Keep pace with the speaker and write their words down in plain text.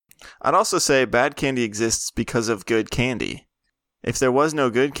I'd also say bad candy exists because of good candy. If there was no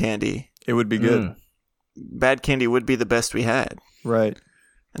good candy, It would be good. bad candy would be the best we had. Right.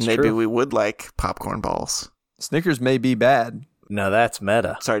 And It's maybe true. we would like popcorn balls. Snickers may be bad. No, that's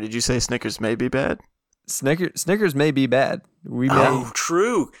meta. Sorry, did you say Snickers may be bad? Snickers may be bad. We may. Oh,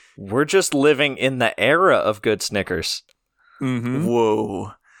 true. We're just living in the era of good Snickers. Mm-hmm.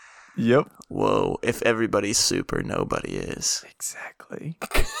 Whoa. Yep. Whoa. If everybody's super, nobody is. Exactly.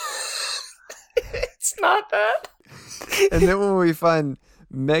 It's not that. And then when we find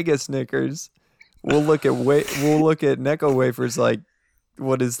Mega Snickers, we'll look at Necco wafers like,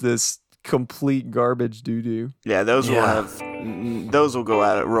 what is this complete garbage doo doo? Yeah, those will Yeah. have those will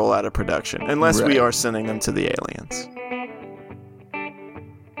roll out of production unless we Right. are sending them to the aliens.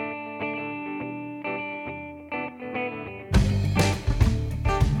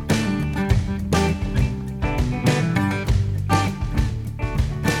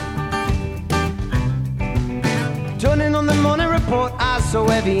 Turning on the morning report, eyes so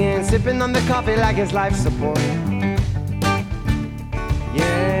heavy and sipping on the coffee like it's life support.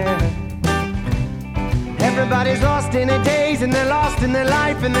 Yeah. Everybody's lost in a daze and they're lost in their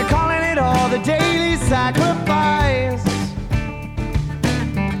life and they're calling it all the daily sacrifice.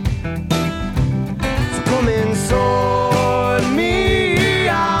 So come and sort me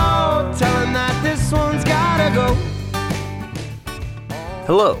out, tell 'em that this one's gotta go.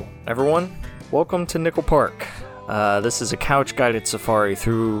 Hello, everyone. Welcome to Nickel Park. This is a couch-guided safari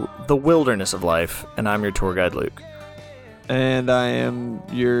through the wilderness of life, and I'm your tour guide, Luke. And I am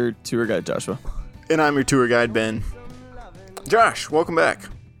your tour guide, Joshua. And I'm your tour guide, Ben. Josh, welcome back.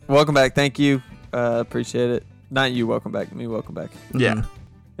 Welcome back. Thank you. Appreciate it. Not you, welcome back. Me, welcome back. Yeah.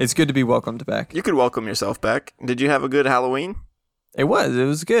 It's good to be welcomed back. You could welcome yourself back. Did you have a good Halloween? It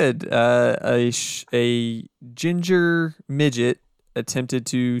was good. A ginger midget attempted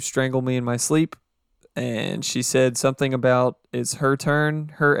to strangle me in my sleep, and she said something about it's her turn,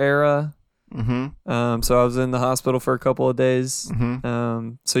 her era. Mm-hmm. So I was in the hospital for a couple of days.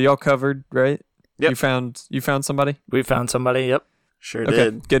 Mm-hmm. So y'all covered, right? Yep. You found somebody? We found somebody, yep. Sure Okay,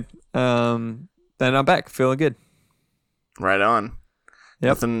 did. good. Then I'm back, feeling good. Right on.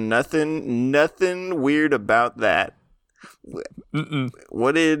 Yep. Nothing weird about that. Mm-mm.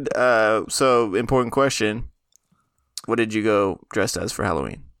 What did so important question. What did you go dressed as for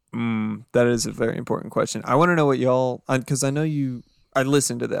Halloween? That is a very important question. I want to know what y'all, because I know I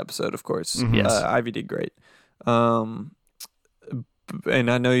listened to the episode, of course. Mhm. Yes. Ivy did great.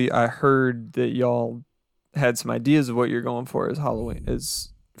 And I know I heard that y'all had some ideas of what you're going for as Halloween,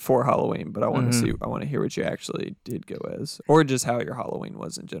 but I want to see, I want to hear what you actually did go as, or just how your Halloween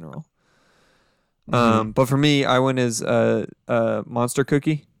was in general. But for me, I went as a monster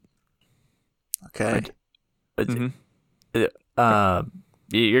cookie. Okay. Mhm.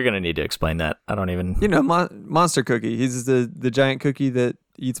 You're going to need to explain that. I don't even... You know, monster cookie. He's the giant cookie that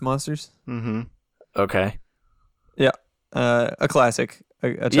eats monsters. Mm-hmm. Okay. Yeah. A classic,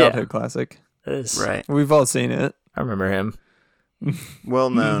 a childhood classic. Right. We've all seen it. I remember him. Well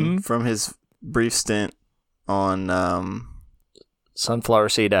known from his brief stint on Sunflower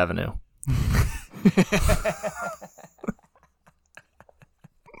Seed Avenue.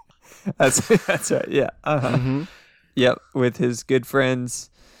 That's right. Yeah. Uh-huh. Yep. With his good friends,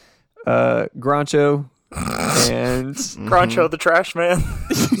 Groncho and Groncho the Trash Man.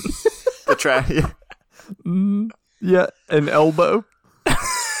 the track. yeah, and Elbow.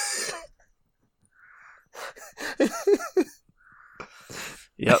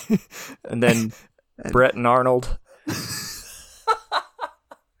 Yep. And then Brett and Arnold.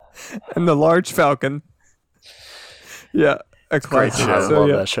 And the Large Falcon. Yeah, a Great classic. show. I So, love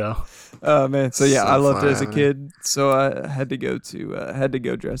yeah. that show. Oh man, so yeah, So I loved it as a fun. kid. So I had to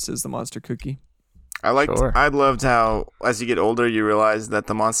go dressed as the monster cookie. I Sure. loved how as you get older you realize that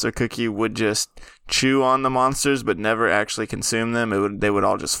the monster cookie would just chew on the monsters but never actually consume them. They would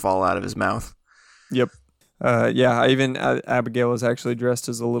all just fall out of his mouth. Yep. Yeah. Abigail was actually dressed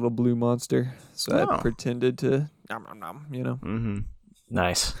as a little blue monster, so Oh. I pretended to nom nom nom. You know. Mm-hmm.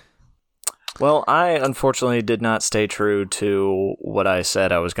 Nice. Well, I unfortunately did not stay true to what I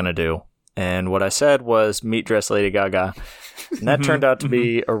said I was going to do. And what I said was meet dress Lady Gaga. And that turned out to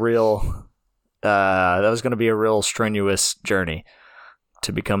be a real... that was going to be a real strenuous journey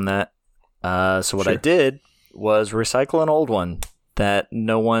to become that. So what I did was recycle an old one that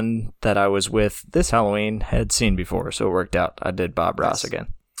no one that I was with this Halloween had seen before. So it worked out. I did Bob Ross again.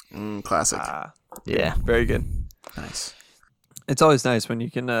 Classic. Yeah. Very good. Nice. It's always nice when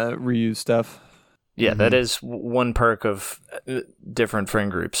you can reuse stuff. Yeah, that is one perk of different friend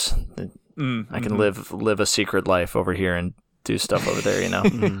groups. I can live a secret life over here and do stuff over there, you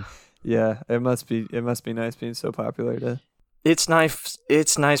know? Yeah, it must be nice being so popular to. It's nice.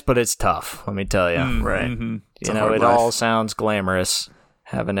 It's nice, but it's tough. Let me tell you. Right. Mm-hmm. You know, it all sounds glamorous,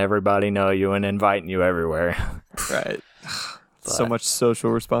 having everybody know you and inviting you everywhere. Right. So much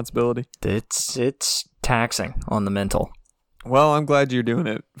social responsibility. It's taxing on the mental. Well, I'm glad you're doing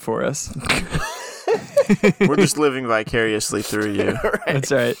it for us. We're just living vicariously through you.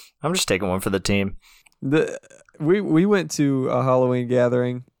 That's right. I'm just taking one for the team. We went to a Halloween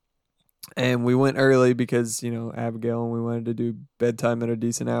gathering, and we went early because, Abigail, and we wanted to do bedtime at a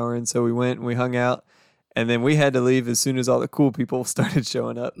decent hour, and so we went and we hung out, and then we had to leave as soon as all the cool people started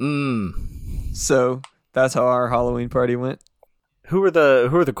showing up. So that's how our Halloween party went. Who are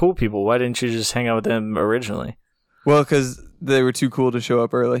the cool people? Why didn't you just hang out with them originally? Well, because they were too cool to show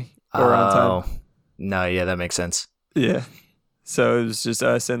up early or on time. No, yeah, that makes sense. Yeah. So it was just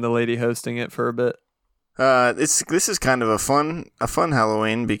us and the lady hosting it for a bit. This is kind of a fun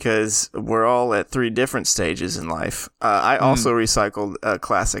Halloween because we're all at 3 different stages in life. I also recycled a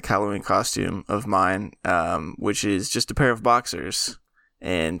classic Halloween costume of mine, which is just a pair of boxers,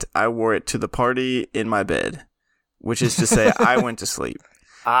 and I wore it to the party in my bed, which is to say I went to sleep.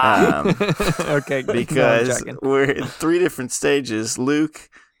 Okay, because we're in 3 different stages. Luke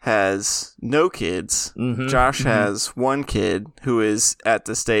has no kids. Josh has 1 kid who is at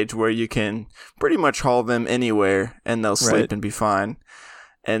the stage where you can pretty much haul them anywhere and they'll sleep and be fine.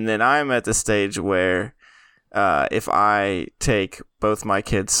 And then I'm at the stage where if I take both my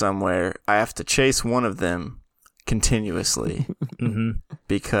kids somewhere, I have to chase one of them continuously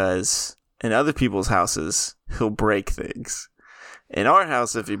because in other people's houses, he'll break things. In our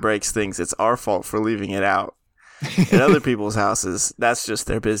house, if he breaks things, it's our fault for leaving it out. In other people's houses, that's just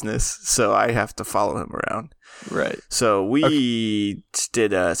their business, so I have to follow him around. Right. So we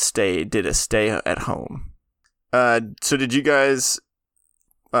did a stay at home. So did you guys,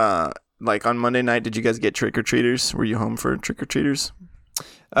 like on Monday night, did you guys get trick-or-treaters? Were you home for trick-or-treaters?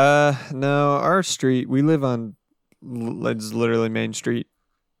 No, our street, we live on, it's literally Main Street.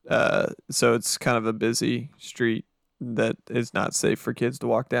 So it's kind of a busy street that is not safe for kids to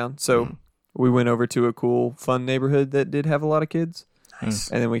walk down. So we went over to a cool, fun neighborhood that did have a lot of kids. Nice.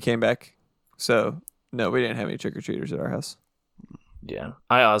 And then we came back. So, no, we didn't have any trick-or-treaters at our house. Yeah.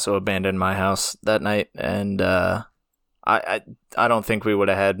 I also abandoned my house that night, and I don't think we would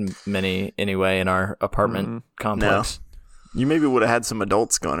have had many anyway in our apartment complex. No. You maybe would have had some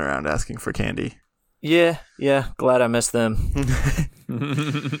adults going around asking for candy. Yeah. Glad I missed them.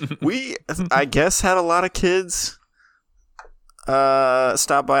 We, I guess, had a lot of kids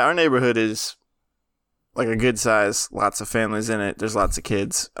stop by. Our neighborhood is like a good size, lots of families in it. There's lots of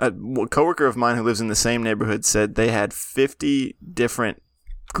kids. A coworker of mine who lives in the same neighborhood said they had 50 different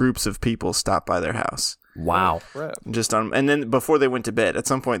groups of people stop by their house. Wow. And then before they went to bed, at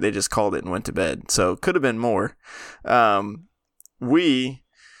some point they just called it and went to bed. So could have been more. We,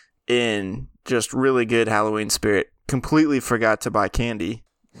 in just really good Halloween spirit, completely forgot to buy candy.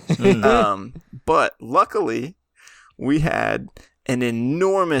 But luckily, we had an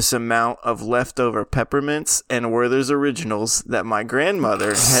enormous amount of leftover peppermints and Werther's Originals that my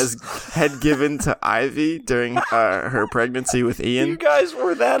grandmother had given to Ivy during her pregnancy with Ian. You guys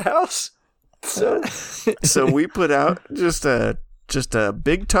were that house. So we put out just a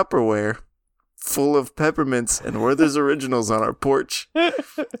big Tupperware full of peppermints and Werther's Originals on our porch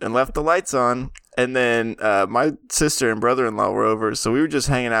and left the lights on. And then my sister and brother-in-law were over, so we were just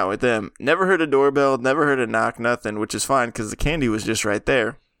hanging out with them. Never heard a doorbell, never heard a knock, nothing, which is fine because the candy was just right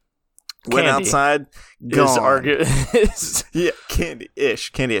there. Went outside, gone. Yeah,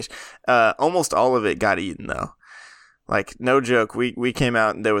 candy-ish. Almost all of it got eaten, though. Like, no joke, we came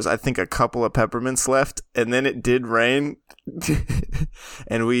out and there was, I think, a couple of peppermints left, and then it did rain,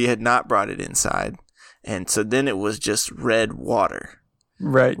 and we had not brought it inside. And so then it was just red water.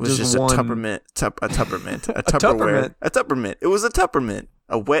 Right. It was just a Tuppermint. It was a Tuppermint.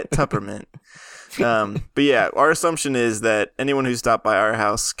 A wet Tuppermint. But yeah, our assumption is that anyone who stopped by our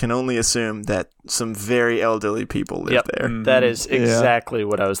house can only assume that some very elderly people live there. That is exactly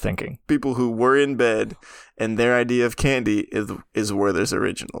what I was thinking. People who were in bed and their idea of candy is Werther's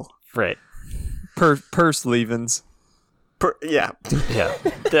Original. Right. Purse leavings. Yeah.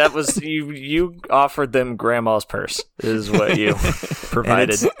 That was you offered them grandma's purse is what you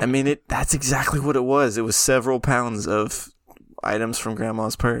provided. That's exactly what it was. It was several pounds of items from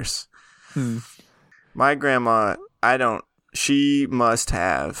grandma's purse. My grandma, she must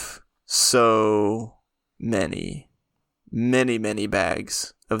have so many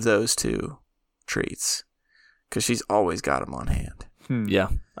bags of those 2 treats because she's always got them on hand. Yeah,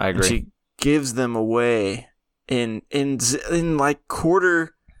 I agree. And she gives them away in like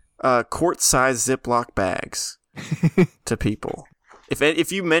quarter quart-sized Ziploc bags to people.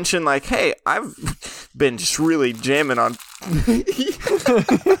 If you mention like, hey, I've been just really jamming on.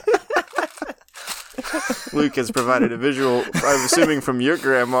 Luke has provided a visual, I'm assuming from your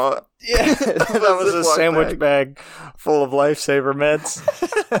grandma. Yeah, that was a sandwich bag full of Lifesaver meds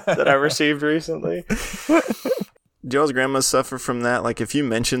that I received recently. Do y'all's grandmas suffer from that? Like, if you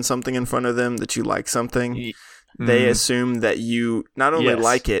mention something in front of them that you like something, they assume that you not only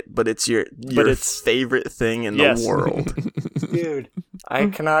like it, but it's your favorite thing in the world. Dude, I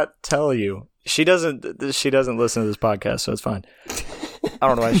cannot tell you. She doesn't listen to this podcast, so it's fine. I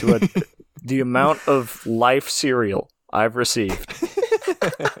don't know why she would. The amount of Life cereal I've received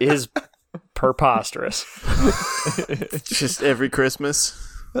is preposterous. Just every Christmas?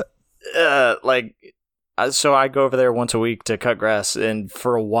 So I go over there once a week to cut grass, and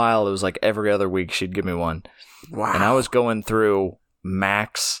for a while it was like every other week she'd give me one. Wow. And I was going through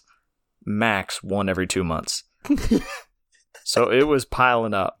max one every 2 months. So it was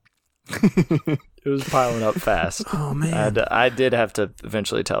piling up. It was piling up fast. Oh man! I did have to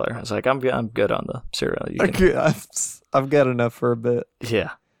eventually tell her. I was like, I'm good on the cereal. I've got enough for a bit.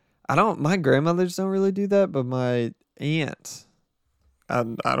 Yeah. My grandmothers don't really do that, but my aunt, I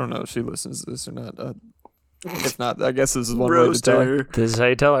don't know if she listens to this or not. If not, I guess this is one way to tell her. This is how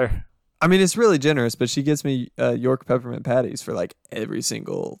you tell her. I mean, it's really generous, but she gets me York peppermint patties for like every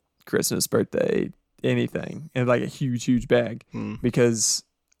single Christmas, birthday, anything, in like a huge bag because.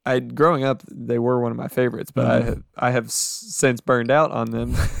 Growing up, they were one of my favorites, but I have since burned out on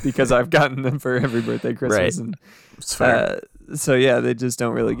them because I've gotten them for every birthday, Christmas, right. and It's fair. so yeah, they just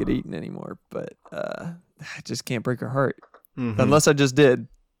don't really get eaten anymore. But I just can't break her heart unless I just did.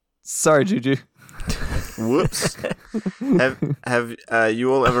 Sorry, Juju. Whoops. Have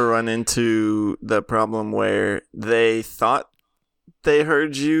you all ever run into the problem where they thought they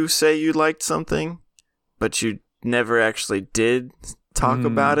heard you say you liked something, but you never actually did talk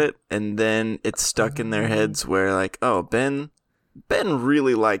about it, and then it's stuck in their heads where like, oh, Ben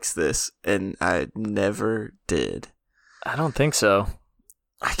really likes this, and I never did. I don't think so.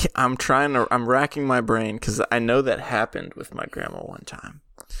 I'm racking my brain because I know that happened with my grandma one time,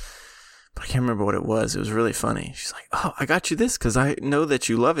 but I can't remember what it was. It was really funny. She's like, oh, I got you this because I know that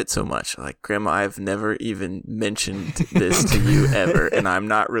you love it so much. Like, Grandma, I've never even mentioned this to you ever, and I'm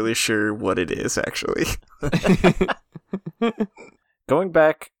not really sure what it is actually. Going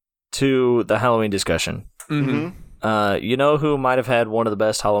back to the Halloween discussion, you know who might have had one of the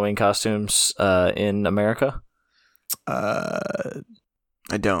best Halloween costumes in America?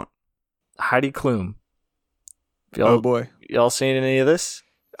 I don't. Heidi Klum. Oh boy, y'all seen any of this?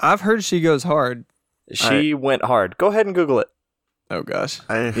 I've heard she goes hard. She went hard. Go ahead and Google it. Oh gosh,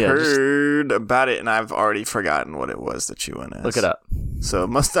 I heard about it, and I've already forgotten what it was that she went as. Look it up. So it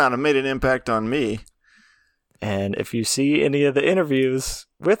must not have made an impact on me. And if you see any of the interviews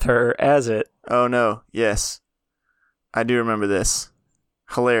with her as it... Oh, no. Yes. I do remember this.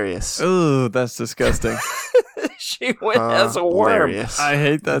 Hilarious. Oh, that's disgusting. She went as a worm. Hilarious. I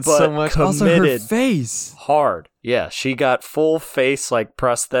hate that But so much. Also, her face. Hard. Yeah, she got full face, like,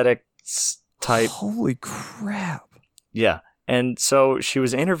 prosthetic type. Holy crap. Yeah. And so she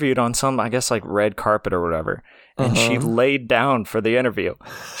was interviewed on some, I guess, like, red carpet or whatever. And she laid down for the interview.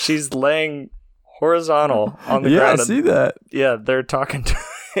 She's laying... horizontal on the ground. Yeah, I see that. Yeah, they're talking to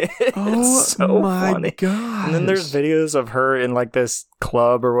it's so funny. God. And then there's videos of her in like this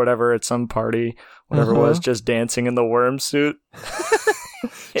club or whatever at some party, whatever it was, just dancing in the worm suit.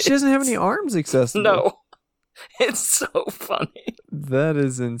 She doesn't have any arms accessible. No. It's so funny. That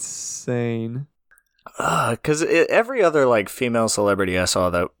is insane. Because every other like female celebrity I saw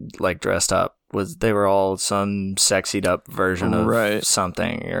that like dressed up they were all some sexied up version of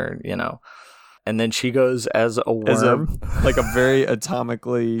something, or you know. And then she goes as a worm. Like a very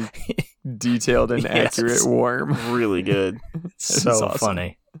atomically detailed and accurate worm. Really good. So awesome.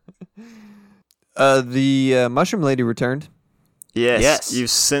 Funny. The mushroom lady returned. Yes.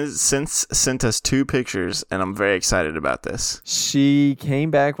 You've since sent us 2 pictures, and I'm very excited about this. She came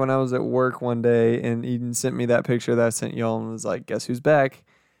back when I was at work one day, and Eden sent me that picture that I sent y'all and was like, guess who's back?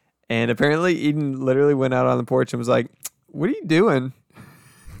 And apparently Eden literally went out on the porch and was like, what are you doing?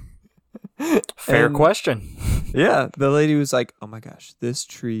 Fair question. Yeah, the lady was like, oh my gosh, this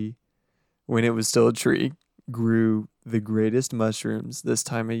tree, when it was still a tree, grew the greatest mushrooms this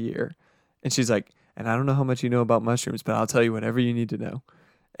time of year. And she's like, and I don't know how much you know about mushrooms, but I'll tell you whatever you need to know.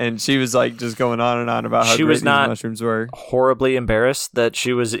 And she was like just going on and on about how great these mushrooms were. Horribly embarrassed that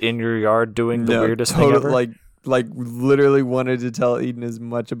she was in your yard doing the weirdest thing ever? Like literally wanted to tell Eden as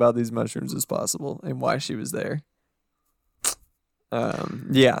much about these mushrooms as possible and why she was there.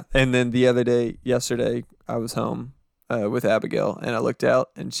 Yeah, and then the other day, yesterday, I was home with Abigail, and I looked out,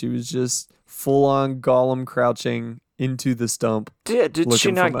 and she was just full on Gollum crouching into the stump. Did she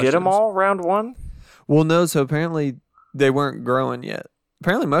looking not for get them mushrooms. all round one? Well, no, so apparently they weren't growing yet.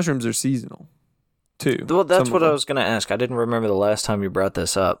 Apparently mushrooms are seasonal, too. Well, that's Some what of I them. was going to ask. I didn't remember the last time you brought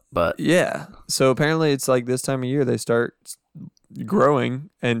this up, but Yeah, so apparently it's like this time of year they start growing,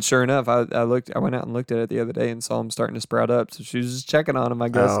 and sure enough, I went out and looked at it the other day and saw them starting to sprout up. So she was just checking on them, I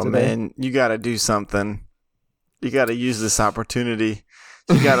guess. Oh today. man, you got to do something. You got to use this opportunity.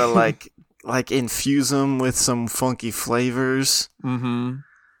 You got to like infuse them with some funky flavors. Mm-hmm.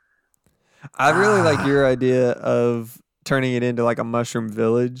 I really like your idea of turning it into like a mushroom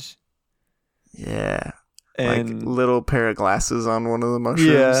village. Yeah, And like little pair of glasses on one of the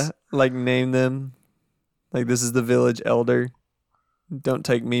mushrooms. yeah, like name them. Like this is the village elder. Don't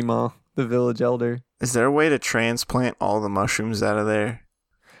take Meemaw, the village elder. Is there a way to transplant all the mushrooms out of there,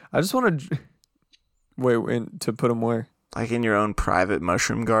 I just want to wait to put them where? like in your own private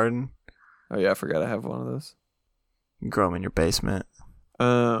mushroom garden? Oh yeah, I forgot I have one of those. You grow them in your basement.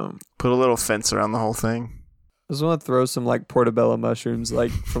 I Put a little fence around the whole thing. just want to throw some like portobello mushrooms,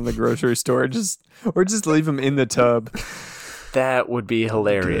 like from the grocery store, just leave them in the tub. that would be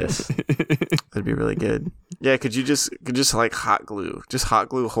hilarious. That'd be really good. Yeah, could you just like hot glue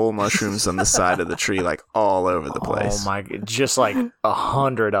whole mushrooms on the side of the tree, like all over the place. Oh my! Just like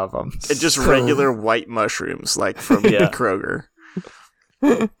 100 of them. And just regular white mushrooms, like from Yeah. Kroger.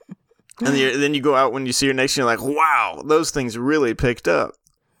 And then you go out when you see her next, and you're like, wow, those things really picked up.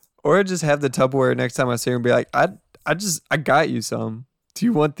 Or just have the Tupperware next time I see her and be like, I got you some. Do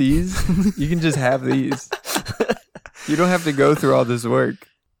you want these? You can just have these. You don't have to go through all this work.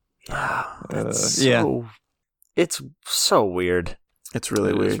 Yeah. It's so weird. It's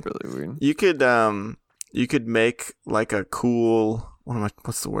really It is weird. really weird. You could make like a cool,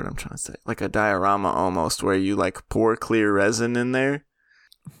 what's the word I'm trying to say? Like a diorama almost, where you like pour clear resin in there.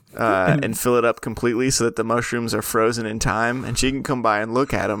 And fill it up completely so that the mushrooms are frozen in time, and she can come by and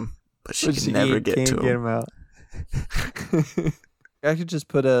look at them, but she can never get to them. out. I could just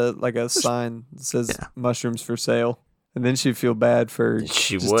put a sign that says mushrooms for sale, and then she'd feel bad for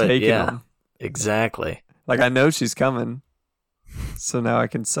She just would, taking yeah. them. Exactly. Like I know she's coming, so now I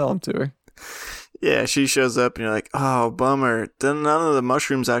can sell them to her. Yeah, she shows up and you're like, oh, bummer. Then none of the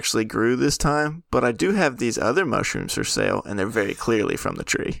mushrooms actually grew this time, but I do have these other mushrooms for sale, and they're very clearly from the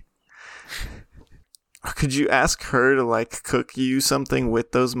tree. Could you ask her to like cook you something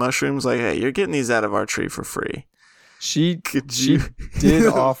with those mushrooms? Like, hey, you're getting these out of our tree for free. She Could she you? did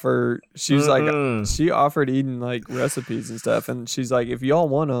offer. She was Mm-mm. like she offered Eden like recipes and stuff, and she's like, if y'all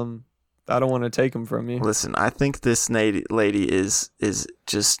want them, I don't want to take them from you. Listen, I think this lady is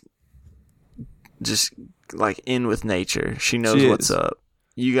just like in with nature. She knows She what's is. up.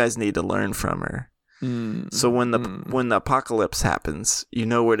 You guys need to learn from her. Mm. So when the apocalypse happens, you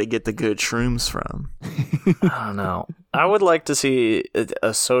know where to get the good shrooms from. I don't know. I would like to see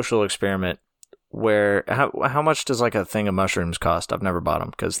a social experiment where how much does like a thing of mushrooms cost? I've never bought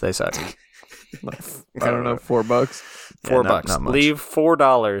them because they suck. Like, I don't know, $4. $4. Not much. Leave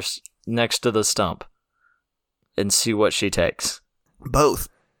 $4 next to the stump and see what she takes. Both.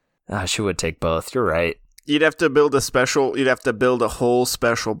 She would take both. You're right. You'd have to build a whole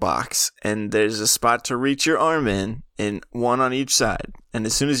special box, and there's a spot to reach your arm in, and one on each side. And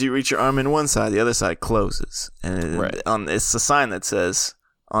as soon as you reach your arm in one side, the other side closes. And Right. It's a sign that says,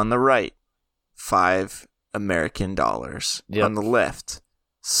 on the right, $5 American. Yep. On the left,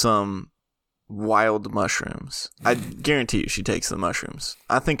 some wild mushrooms. I guarantee you she takes the mushrooms.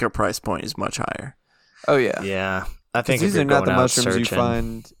 I think her price point is much higher. Oh yeah. Yeah. I think if These you're are not going the out mushrooms you searching,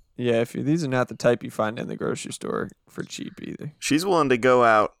 find. Yeah, these are not the type you find in the grocery store for cheap either. She's willing to go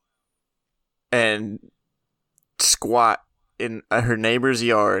out and squat in her neighbor's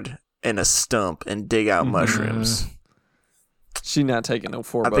yard in a stump and dig out Mhm. mushrooms. She's not taking no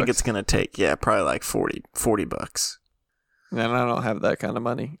 $4. I think it's going to take, probably like $40. And I don't have that kind of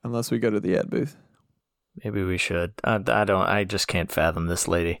money unless we go to the ad booth. maybe we should. I just can't fathom this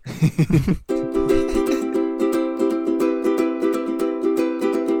lady.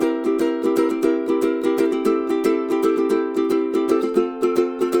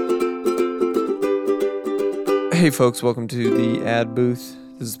 Hey folks, welcome to the ad booth.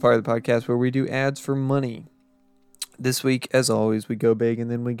 This is part of the podcast where we do ads for money. This week, as always, we go big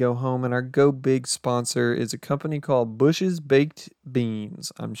and then we go home, and our go big sponsor is a company called Bush's Baked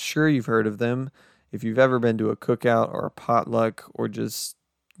Beans. I'm sure you've heard of them. If you've ever been to a cookout or a potluck or just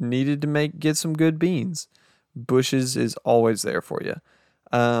needed to get some good beans, Bush's is always there for you.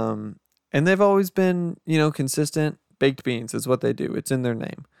 And they've always been, consistent. Baked beans is what they do. It's in their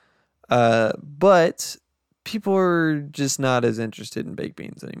name. But people are just not as interested in baked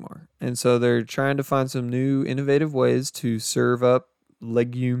beans anymore. And so they're trying to find some new innovative ways to serve up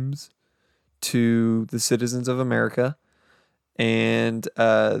legumes to the citizens of America. And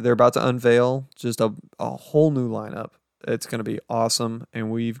they're about to unveil just a whole new lineup. It's going to be awesome.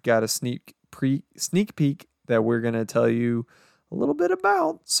 And we've got a sneak peek that we're going to tell you a little bit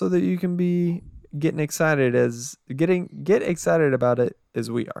about so that you can be get excited about it as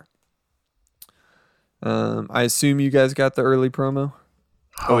we are. I assume you guys got the early promo.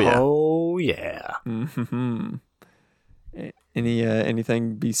 Oh yeah. Oh yeah. Mm-hmm.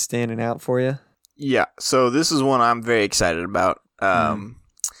 Anything be standing out for you? Yeah, so this is one I'm very excited about.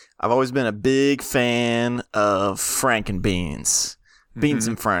 I've always been a big fan of Frankenbeans. Beans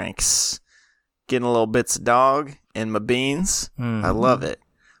and Franks. Getting a little bits of dog in my beans. I love it.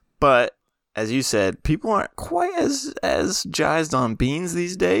 But, as you said, people aren't quite as jazzed on beans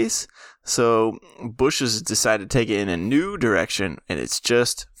these days. So, Bush has decided to take it in a new direction, and it's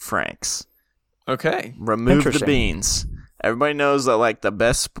just Franks. Okay. Remove the beans. Everybody knows that like the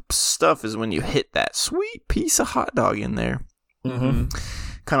best stuff is when you hit that sweet piece of hot dog in there. Mm-hmm.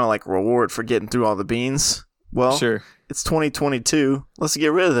 Kind of like reward for getting through all the beans. Well, Sure. it's 2022. Let's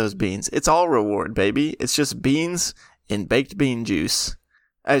get rid of those beans. It's all reward, baby. It's just beans in baked bean juice.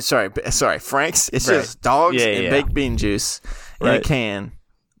 Sorry, Frank's. It's Right. just dogs Yeah, and yeah. baked bean juice in a Right. can.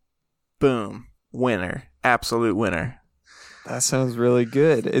 Boom. Winner. Absolute winner. That sounds really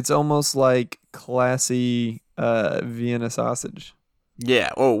good. It's almost like classy Vienna sausage.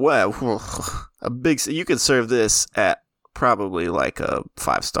 Yeah. Oh, wow. You could serve this at probably like a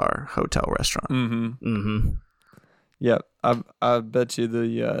 5-star hotel restaurant. Mm-hmm. Mm-hmm. Yep. I bet you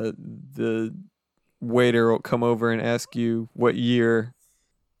the waiter will come over and ask you what year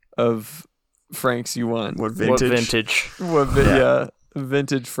of Franks you want. What What vintage? vintage?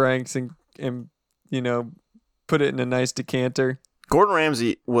 Vintage Franks and put it in a nice decanter. Gordon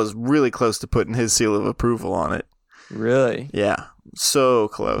Ramsay was really close to putting his seal of approval on it. Really? Yeah. So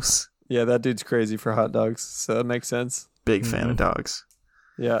close. Yeah, that dude's crazy for hot dogs, so that makes sense. Big fan of dogs.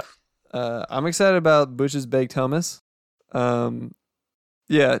 Yeah. I'm excited about Bush's baked hummus.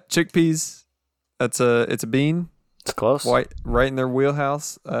 Yeah, chickpeas. It's a bean. It's close. White, right in their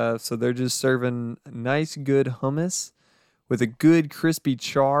wheelhouse. So they're just serving nice, good hummus with a good crispy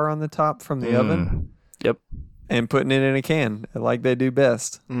char on the top from the oven, Yep. and putting it in a can like they do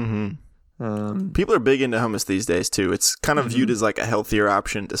best. Mm-hmm. People are big into hummus these days, too. It's kind of viewed as like a healthier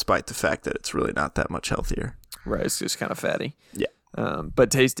option, despite the fact that it's really not that much healthier. Right, it's just kind of fatty. Yeah. But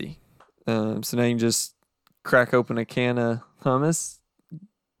tasty. So now you can just crack open a can of hummus,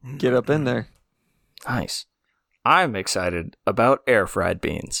 get up in there. Nice. I'm excited about air fried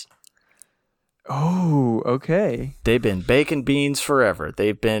beans. Oh, okay. They've been baking beans forever.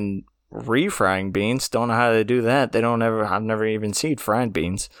 They've been refrying beans. Don't know how they do that. I've never even seen fried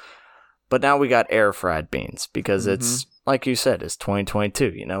beans. But now we got air fried beans because it's like you said, it's 2022.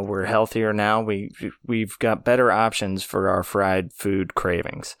 You know, we're healthier now. We've got better options for our fried food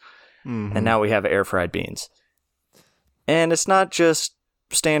cravings. And now we have air fried beans. And it's not just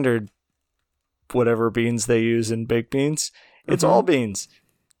standard whatever beans they use in baked beans. It's all beans.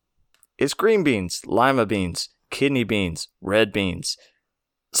 It's green beans, lima beans, kidney beans, red beans,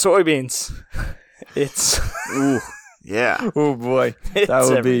 soybeans. It's Ooh, yeah. Oh boy, it's that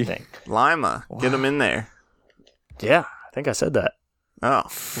would everything. Lima. Get them in there. Yeah, I think I said that. Oh,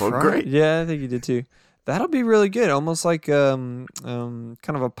 well, Right. great. Yeah, I think you did too. That'll be really good. Almost like kind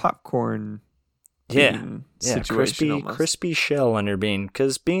of a popcorn. Yeah, bean yeah, situation almost. crispy shell on your bean.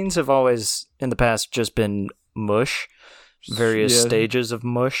 Because beans have always in the past just been mush, various Yeah. stages of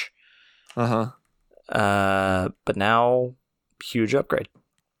mush. Uh-huh. But now, huge upgrade.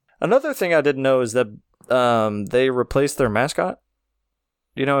 Another thing I didn't know is that they replaced their mascot.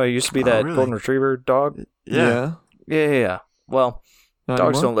 You know, it used to be that really? golden retriever dog. Yeah. Yeah. Well, Not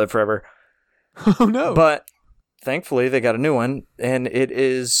dogs anymore? don't live forever. Oh no. But thankfully, they got a new one, and it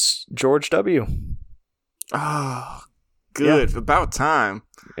is George W. Oh, good. About time.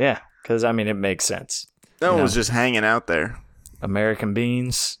 Yeah, because, I mean, it makes sense. That one Yeah. was just hanging out there. American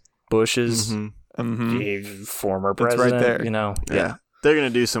beans, Bushes, the former It's right president, there. you know. Yeah. They're going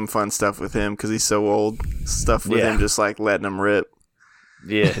to do some fun stuff with him because he's so old. Stuff with Yeah. him just like letting him rip.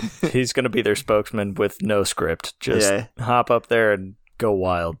 Yeah, he's going to be their spokesman with no script. Just hop up there and go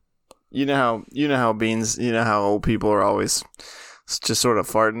wild. You know how beans, how old people are always just sort of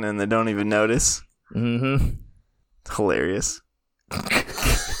farting and they don't even notice. Mm-hmm. Hilarious.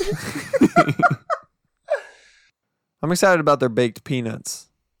 I'm excited about their baked peanuts.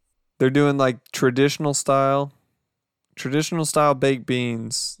 They're doing like traditional style, traditional style baked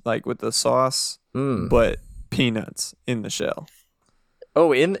beans, like with the sauce, but peanuts in the shell.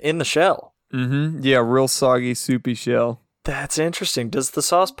 Oh, in the shell. Mm-hmm. Yeah, real soggy, soupy shell. That's interesting. Does the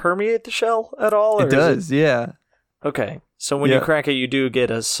sauce permeate the shell at all? Or It does, yeah. Okay, so when you crack it, you do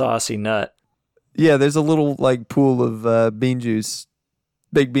get a saucy nut. Yeah, there's a little like pool of bean juice,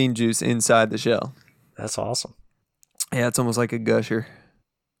 baked bean juice inside the shell. That's awesome. Yeah, it's almost like a gusher.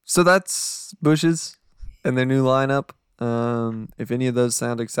 So that's Bush's and their new lineup. If any of those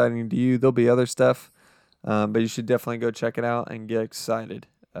sound exciting to you, there'll be other stuff, but you should definitely go check it out and get excited.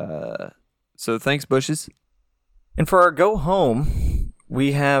 So thanks, Bush's. And for our go home,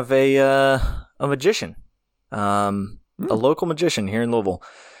 we have a magician, a local magician here in Louisville.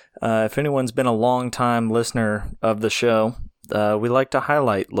 If anyone's been a long time listener of the show, we like to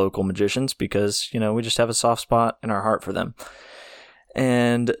highlight local magicians because, we just have a soft spot in our heart for them.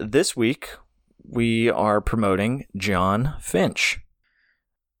 And this week, we are promoting John Finch.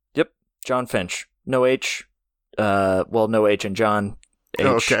 Yep, John Finch. No H. No H in John.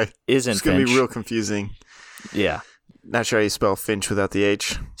 H is in Finch. It's going to be real confusing. Yeah. Not sure how you spell Finch without the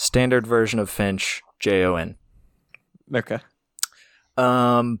H. Standard version of Finch, Jon. Okay.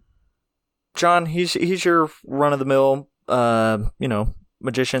 John, he's your run-of-the-mill,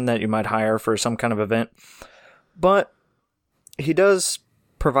 magician that you might hire for some kind of event. But he does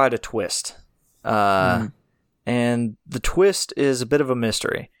provide a twist. And the twist is a bit of a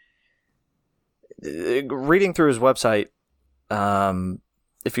mystery. Reading through his website,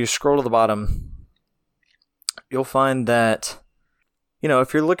 if you scroll to the bottom, you'll find that,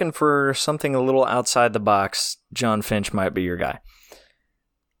 if you're looking for something a little outside the box, John Finch might be your guy.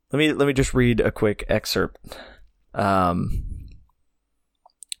 Let me just read a quick excerpt. Though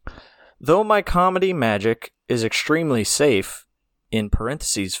my comedy magic is extremely safe, in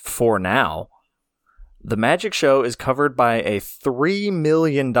parentheses, for now, the magic show is covered by a $3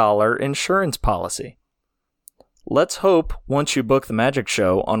 million insurance policy. Let's hope once you book the magic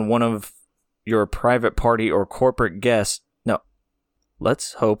show on one of your private party or corporate guests. No.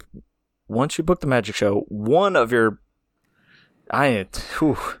 Let's hope once you book the magic show, one of your.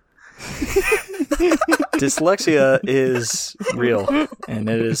 Dyslexia is real, and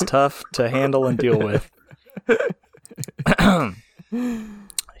it is tough to handle and deal with.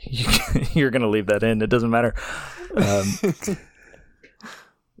 You're going to leave that in. It doesn't matter.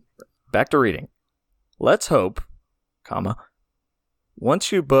 Back to reading. Let's hope,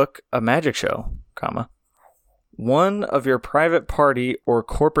 once you book a magic show, one of your private party or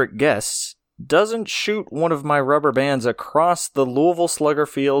corporate guests doesn't shoot one of my rubber bands across the Louisville Slugger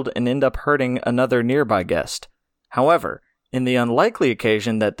field and end up hurting another nearby guest. However, in the unlikely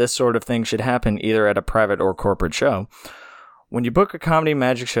occasion that this sort of thing should happen either at a private or corporate show, when you book a comedy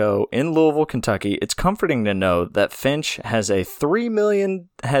magic show in Louisville, Kentucky, it's comforting to know that Finch has $3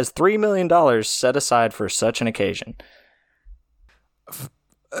 million set aside for such an occasion.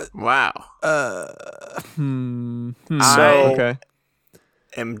 Wow. Okay.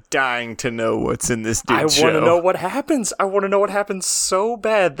 am dying to know what's in this dude's show. I want to know what happens. I want to know what happens so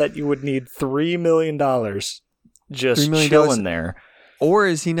bad that you would need $3 million just $3 million chilling there. Or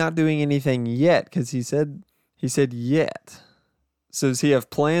is he not doing anything yet? Because he said yet. So does he have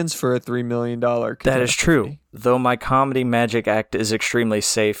plans for a $3 million catastrophe? That is true. Though my comedy magic act is extremely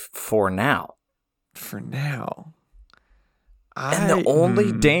safe for now. For now. And the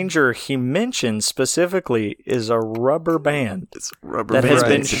only danger he mentioned specifically is a rubber band. It's a rubber that band has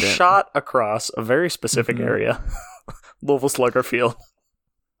been incident. shot across a very specific area. Louisville Slugger Field.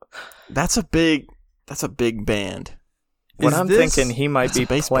 That's a big band. What I'm thinking, he might that's be a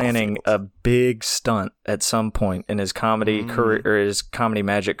baseball planning field. a big stunt at some point in his comedy career or his comedy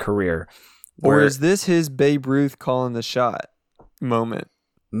magic career. Or where- is this his Babe Ruth calling the shot moment?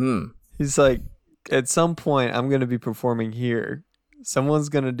 He's like, at some point, I'm going to be performing here. Someone's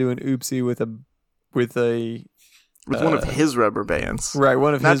going to do an oopsie with one of his rubber bands. right,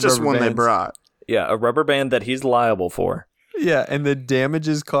 one of Not his just rubber one they bands. brought. Yeah, a rubber band that he's liable for. Yeah, and the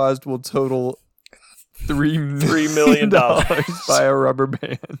damages caused will total $3 million by a rubber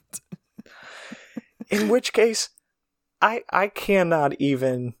band. In which case, I cannot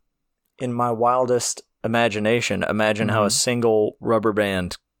even, in my wildest imagination, imagine how a single rubber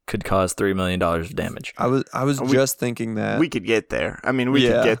band could cause $3 million of damage. I was just thinking that. We could get there. I mean, we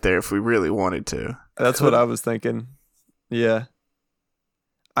Yeah. could get there if we really wanted to. That's what I was thinking. Yeah.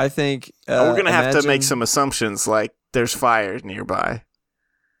 I think We're going to have to make imagine- some assumptions like there's fire nearby.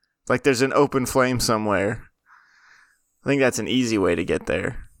 Like there's an open flame somewhere. I think that's an easy way to get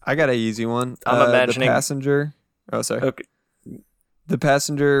there. I got an easy one. I'm imagining- the passenger. Oh, sorry. Okay. The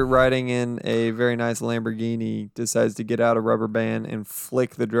passenger riding in a very nice Lamborghini decides to get out a rubber band and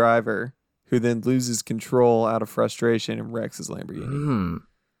flick the driver, who then loses control out of frustration and wrecks his Lamborghini.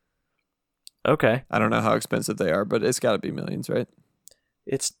 Okay. I don't know how expensive they are, but it's got to be millions, right?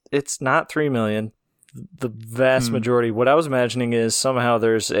 It's not 3 million. The vast majority. What I was imagining is somehow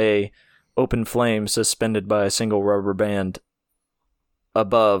there's a open flame suspended by a single rubber band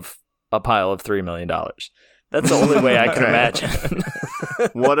above a pile of $3 million. That's the only way I can imagine.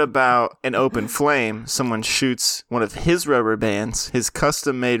 What about an open flame? Someone shoots one of his rubber bands, his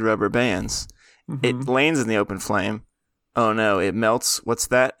custom-made rubber bands. It lands in the open flame. Oh no, it melts. What's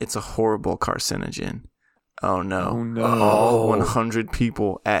that? It's a horrible carcinogen. Oh no. Oh, no. All 100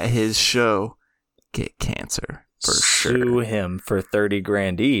 people at his show get cancer for Sue sure. him for 30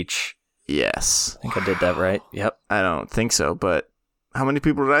 grand each. Yes. I think I did that right. Yep. I don't think so, but how many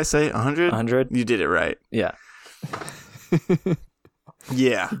people did I say? 100? 100. You did it right. Yeah.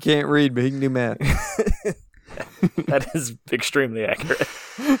 Yeah. He can't read, but he can do math. That is extremely accurate.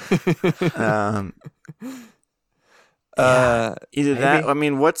 Either that. I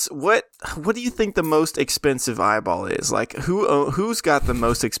mean, what do you think the most expensive eyeball is? Like, who's got the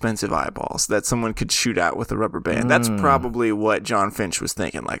most expensive eyeballs that someone could shoot out with a rubber band? That's probably what John Finch was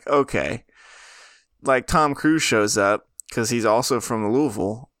thinking. Like, okay, like Tom Cruise shows up because he's also from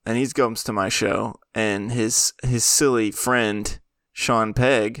Louisville, and he comes to my show, and his silly friend Sean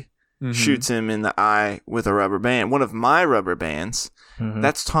Pegg shoots him in the eye with a rubber band. One of my rubber bands.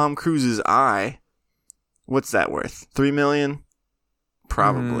 That's Tom Cruise's eye. What's that worth? $3 million?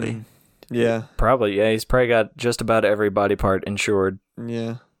 Probably. Yeah. Probably, yeah. He's probably got just about every body part insured.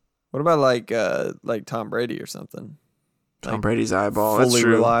 Yeah. What about like Tom Brady or something? Tom Brady's eyeball. That's Fully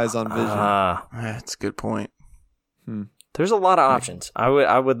true. relies on vision. That's a good point. There's a lot of options.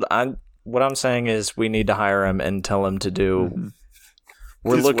 What I'm saying is we need to hire him and tell him to do.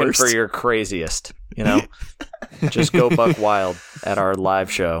 We're His looking worst. for your craziest. Just go buck wild at our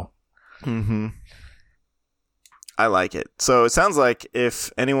live show. I like it. So it sounds like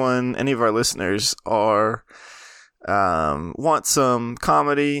if any of our listeners are want some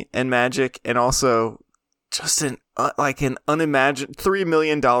comedy and magic, and also just an unimagined $3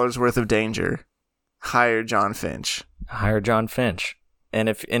 million worth of danger, hire John Finch. Hire John Finch, and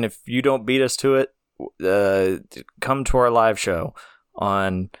if you don't beat us to it, come to our live show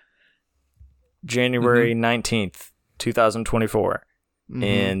on January 19th, 2024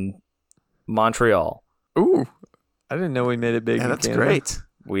 in Montreal. Ooh. I didn't know we made it big. Yeah, in that's Canada. great.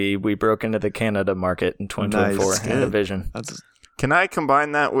 We broke into the Canada market in 2024 Nice. in Division. Can I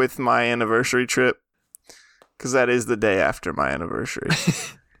combine that with my anniversary trip? Because that is the day after my anniversary.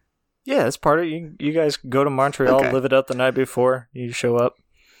 Yeah, it's part of you guys go to Montreal, Okay. live it up the night before, you show up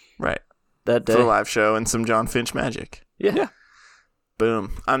Right. that day. For a live show and some John Finch magic. Yeah.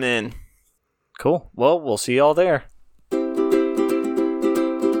 Boom. I'm in. Cool. Well, we'll see y'all there.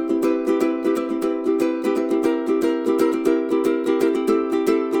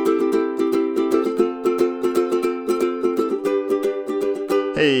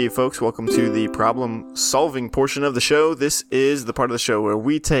 Hey folks, welcome to the problem solving portion of the show. This is the part of the show where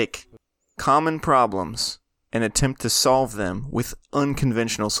we take common problems and attempt to solve them with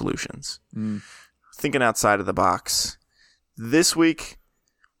unconventional solutions. Thinking outside of the box. This week,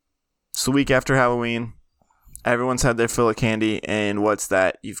 it's the week after Halloween. Everyone's had their fill of candy, and what's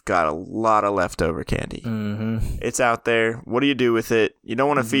that? You've got a lot of leftover candy. It's out there. What do you do with it? You don't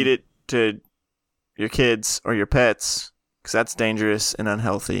want to feed it to your kids or your pets, because that's dangerous and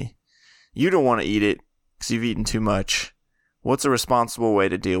unhealthy. You don't want to eat it because you've eaten too much. What's a responsible way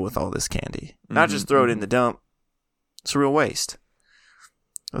to deal with all this candy? Not just throw it in the dump. It's a real waste.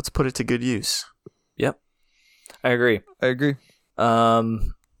 Let's put it to good use. Yep. I agree. I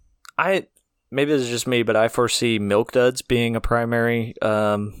Maybe this is just me, but I foresee Milk Duds being a primary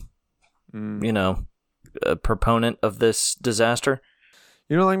a proponent of this disaster.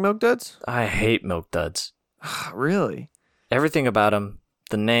 You don't like Milk Duds? I hate Milk Duds. Really? Everything about them,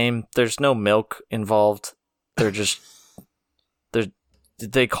 the name, there's no milk involved. They're just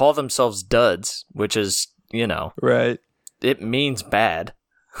they call themselves duds, which is, Right. it means bad.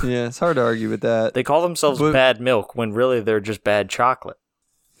 Yeah, it's hard to argue with that. They call themselves But- bad milk when really they're just bad chocolate.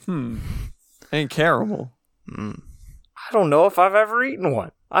 And caramel. I don't know if I've ever eaten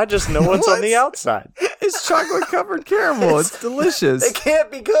one. I just know what's on the outside. It's chocolate covered caramel. It's delicious. They can't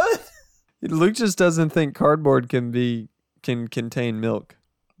be good. Luke just doesn't think cardboard can contain milk.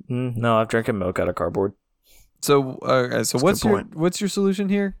 No, I've drinking milk out of cardboard. So what's good point. your solution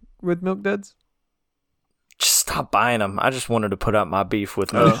here with Milk Duds? Just stop buying them. I just wanted to put out my beef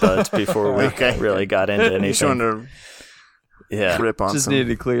with Milk Duds before we Okay. really got into You just anything. wanted to Yeah. rip on Just some needed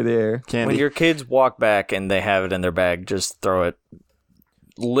to clear the air. candy. When your kids walk back and they have it in their bag, just throw it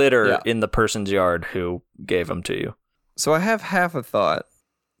litter in the person's yard who gave them to you. So I have half a thought,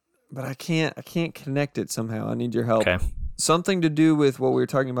 but I can't connect it somehow. I need your help. Okay. Something to do with what we were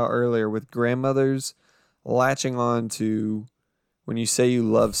talking about earlier with grandmothers latching on to when you say you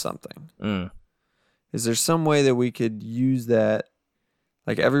love something. Mm. Is there some way that we could use that?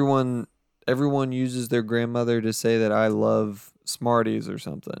 Like everyone uses their grandmother to say that I love Smarties or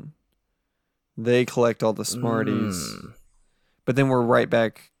something. They collect all the Smarties, but then we're right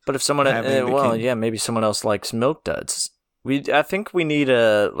back. But if someone, having the candy. maybe someone else likes Milk Duds. I think we need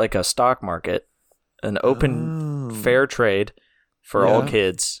a stock market, an open, fair trade for all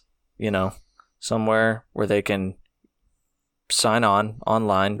kids. Somewhere where they can sign on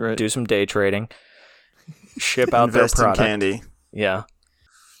online, do some day trading, ship out invest their product, in candy. yeah,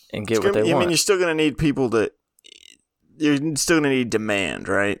 and get what they want. I mean, you're still gonna need people to. You're still gonna need demand,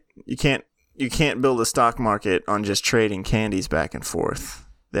 right? You can't build a stock market on just trading candies back and forth.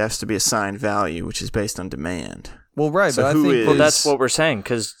 There has to be assigned value, which is based on demand. Well, right, So but I who think is- Well, that's what we're saying,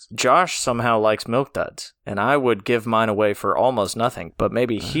 because Josh somehow likes Milk Duds, and I would give mine away for almost nothing, but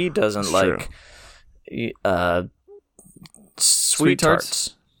maybe he doesn't That's like sweet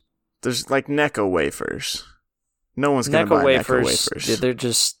tarts. There's like Necco wafers. No one's gonna buy Necco wafers. They're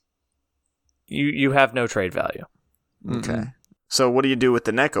just you have no trade value. Okay. So what do you do with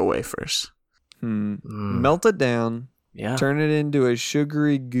the Necco wafers? Melt it down, Yeah. turn it into a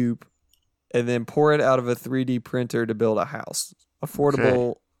sugary goop, and then pour it out of a 3D printer to build a house.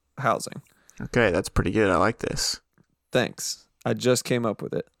 Affordable housing. Okay, that's pretty good. I like this. Thanks. I just came up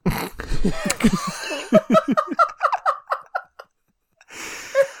with it.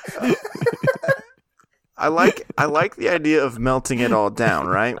 I like the idea of melting it all down,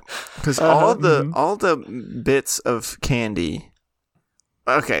 right? Because all the bits of candy.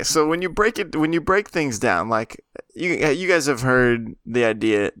 Okay, so when you break things down, like you guys have heard the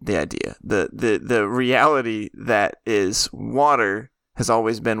reality that is water has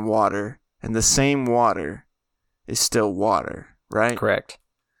always been water, and the same water is still water, right? Correct.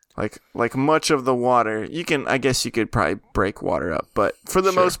 Like much of the water, I guess you could probably break water up, but for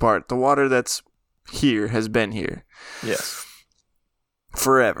the most part, the water that's here has been here. Yes.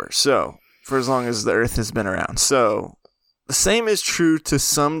 Forever. So, for as long as the earth has been around. So, the same is true to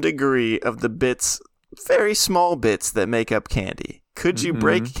some degree of the bits, very small bits that make up candy. Could you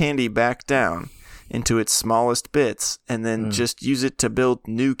break candy back down into its smallest bits and then just use it to build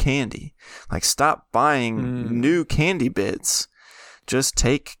new candy? Like, stop buying new candy bits. Just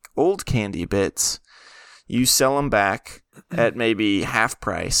take old candy bits. You sell them back at maybe half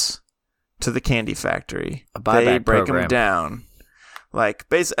price to the candy factory. A buyback They break program. them down. Like,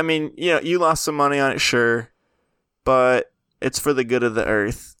 I mean, you lost some money on it, sure, but it's for the good of the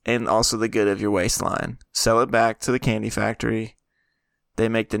earth and also the good of your waistline. Sell it back to the candy factory. They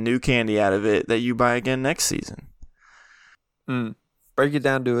make the new candy out of it that you buy again next season. Break it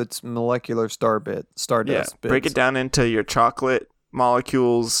down to its molecular stardust bits. Break it down into your chocolate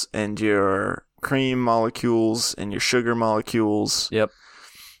molecules and your cream molecules and your sugar molecules. Yep.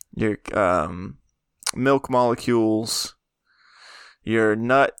 Your milk molecules. Your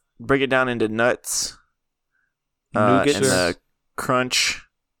nut. Break it down into nuts. Nougat. And the crunch.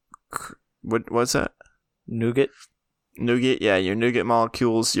 What's that? Nougat. Nougat. Yeah, your nougat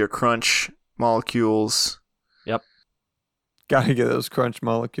molecules. Your crunch molecules. Yep. Gotta get those crunch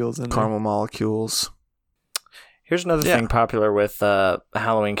molecules in there. Caramel molecules. Here's another thing popular with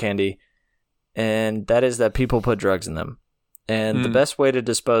Halloween candy, and that is that people put drugs in them. And the best way to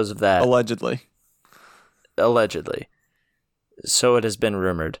dispose of that, Allegedly, so it has been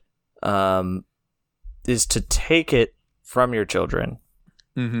rumored, is to take it from your children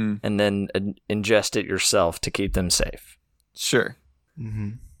and then ingest it yourself to keep them safe. Sure.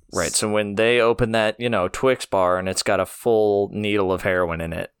 Right. So when they open that, Twix bar and it's got a full needle of heroin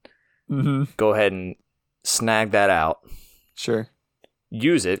in it, go ahead and snag that out. Sure.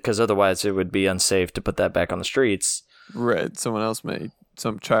 Use it, because otherwise it would be unsafe to put that back on the streets. Right. Some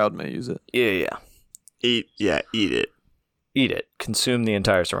child may use it. Yeah. Eat it. Eat it. Consume the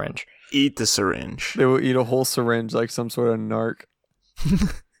entire syringe. Eat the syringe. They will eat a whole syringe like some sort of narc.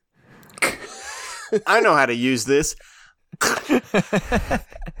 I know how to use this.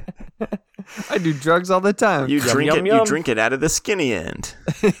 I do drugs all the time. You drink yum, it. yum. You drink it out of the skinny end.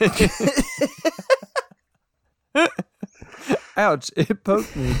 Ouch! It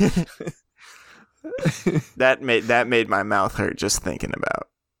poked me. That made my mouth hurt just thinking about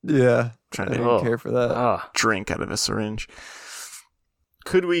Yeah. trying I to didn't care for that. drink out of a syringe.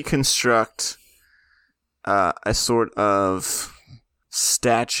 Could we construct a sort of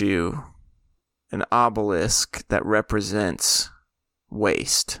statue, an obelisk that represents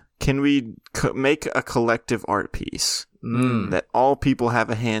waste? Can we make a collective art piece that all people have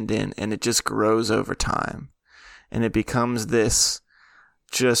a hand in, and it just grows over time, and it becomes this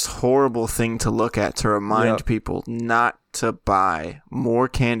just horrible thing to look at to remind people not to buy more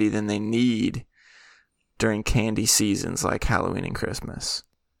candy than they need during candy seasons like Halloween and Christmas?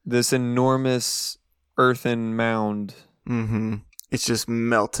 This enormous earthen mound. Mm-hmm. It's just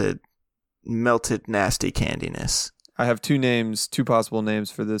melted nasty candiness. I have two possible names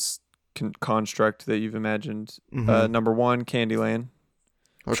for this construct that you've imagined. Mm-hmm. Number one, Candyland.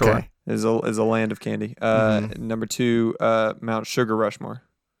 Okay. Is a land of candy. Number two, Mount Sugar Rushmore.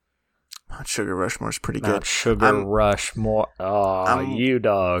 Mount Sugar Rushmore's pretty good. Mount Sugar Rushmore. Oh, you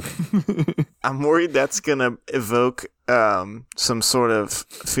dog. I'm worried that's going to evoke some sort of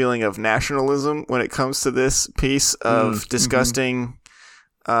feeling of nationalism when it comes to this piece of disgusting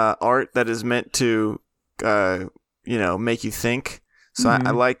art that is meant to, make you think. So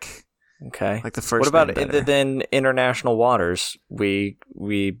I like the first. What about name better. then international waters? We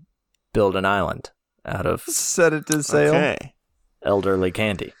build an island out of Set it to sail. Okay. elderly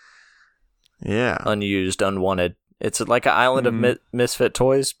candy. Yeah. Unused, unwanted. It's like an island of misfit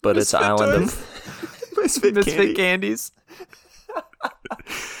toys, but it's an island of Misfit candies.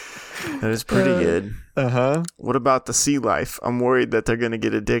 That is pretty good. Uh-huh. What about the sea life? I'm worried that they're going to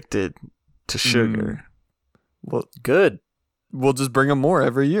get addicted to sugar. Well, good. we'll just bring them more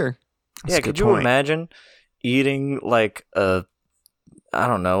every year. That's a Yeah, good could you point. imagine eating like a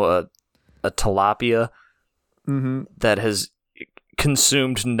tilapia that has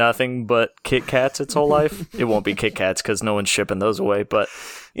consumed nothing but Kit Kats its whole life? It won't be Kit Kats because no one's shipping those away, but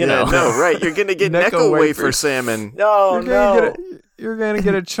you know. No, right. You're going to get Necco Necco wafer wafers. salmon. No, You're gonna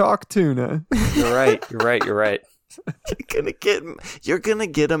get a chalk tuna. You're right. You're gonna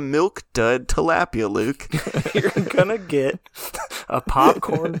get a milk dud tilapia, Luke. You're gonna get a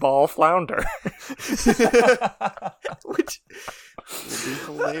popcorn ball flounder. Which would be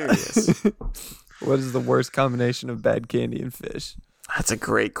hilarious. What is the worst combination of bad candy and fish? That's a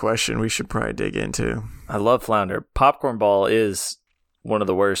great question we should probably dig into. I love flounder. Popcorn ball is one of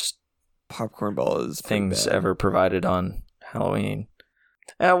the worst Popcorn ball is pretty things bad. ever provided on Halloween.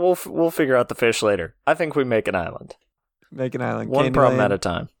 And we'll figure out the fish later. I think we make an island. Make an island. One problem at a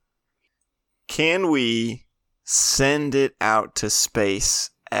time. Can we send it out to space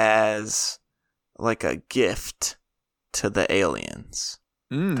as like a gift to the aliens?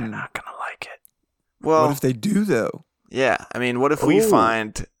 They're not gonna like it. Well, What if they do though? yeah. I mean, what if we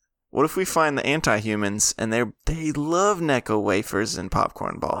find the anti-humans and they love Necco wafers and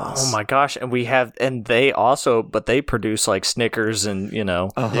popcorn balls? Oh my gosh! And they produce like Snickers and Yeah,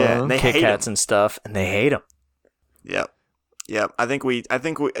 and they Kit hate Kats 'em. and stuff, and they hate them. Yep. I think we.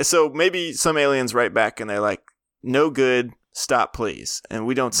 So maybe some aliens write back and they're like, "No good. Stop, please." And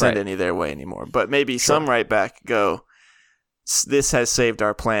we don't send Right. any their way anymore. But maybe some write back, go, "This has saved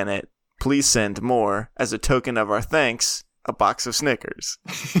our planet. Please send more as a token of our thanks. A box of Snickers."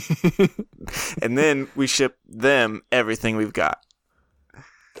 And then we ship them everything we've got.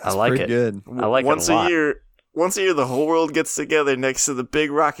 I like Pretty it. good. I like once it a lot. Once a year, the whole world gets together next to the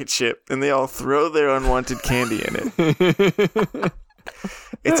big rocket ship, and they all throw their unwanted candy in it.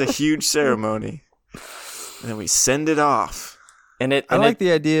 It's a huge ceremony, and then we send it off. And I like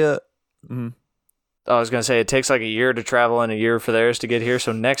the idea. I was gonna say it takes like a year to travel and a year for theirs to get here.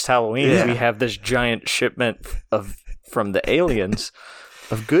 So next Halloween Yeah. we have this giant shipment from the aliens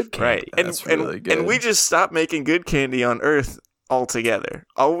of good candy. Right, That's really good. and we just stop making good candy on Earth altogether.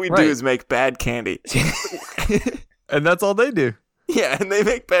 All we do Right. is make bad candy. And that's all they do. Yeah, and they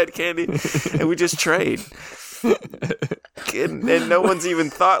make bad candy, and we just trade. And no one's even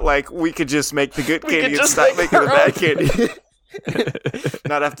thought like we could just make the good candy and just stop make making the our bad own. candy.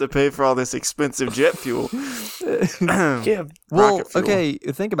 Not have to pay for all this expensive jet fuel. Yeah. Well, Rocket fuel. okay,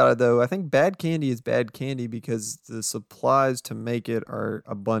 think about it though. I think bad candy is bad candy because the supplies to make it are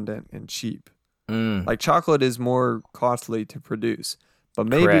abundant and cheap. Like chocolate is more costly to produce. But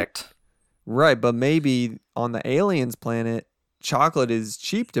maybe Correct. Right, but maybe on the aliens planet, chocolate is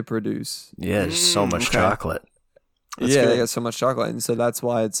cheap to produce. Yeah, there's so much okay. chocolate. That's yeah, good. they got so much chocolate, and so that's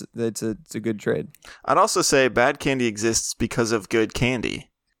why it's a good trade. I'd also say bad candy exists because of good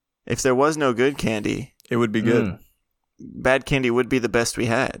candy. If there was no good candy, It would be good. bad candy would be the best we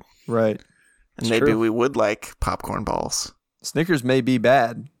had. Right. And It's maybe true. we would like popcorn balls. Snickers may be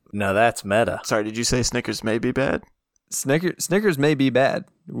bad. No, that's meta. Sorry, did you say Snickers may be bad? Snickers may be bad.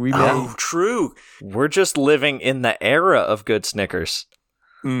 We may. Oh, true. We're just living in the era of good Snickers.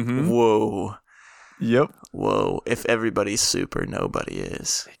 Mhm. Whoa. Yep. Whoa, if everybody's super, nobody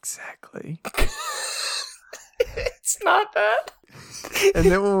is. Exactly. It's not that. And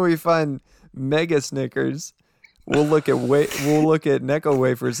then when we find Mega Snickers, we'll look at Necco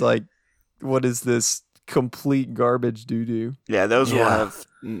wafers like, what is this complete garbage doo-doo? Yeah, those will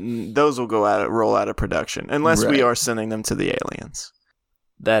roll out of production unless we are sending them to the aliens.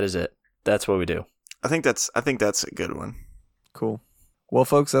 That is it. That's what we do. I think that's a good one. Cool. Well,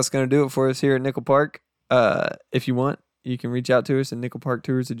 folks, that's going to do it for us here at Nickel Park. If you want, you can reach out to us at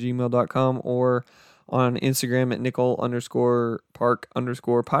nickelparktours@gmail.com or on Instagram at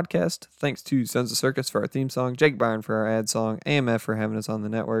nickel_park_podcast. Thanks to Sons of Circus for our theme song, Jake Byron for our ad song, AMF for having us on the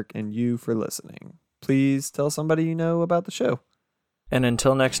network, and you for listening. Please tell somebody you know about the show. And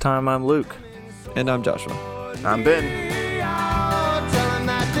until next time, I'm Luke. And I'm Joshua. I'm Ben. Tell 'em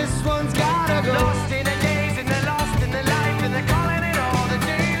that this one's gotta go. Lost in the days and they're lost in the life and they're calling it all the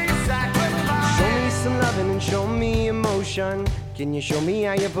daily sacrifice. Show me some loving and show me emotion. Can you show me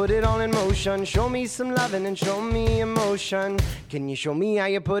how you put it all in motion? Show me some loving and show me emotion. Can you show me how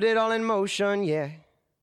you put it all in motion? Yeah.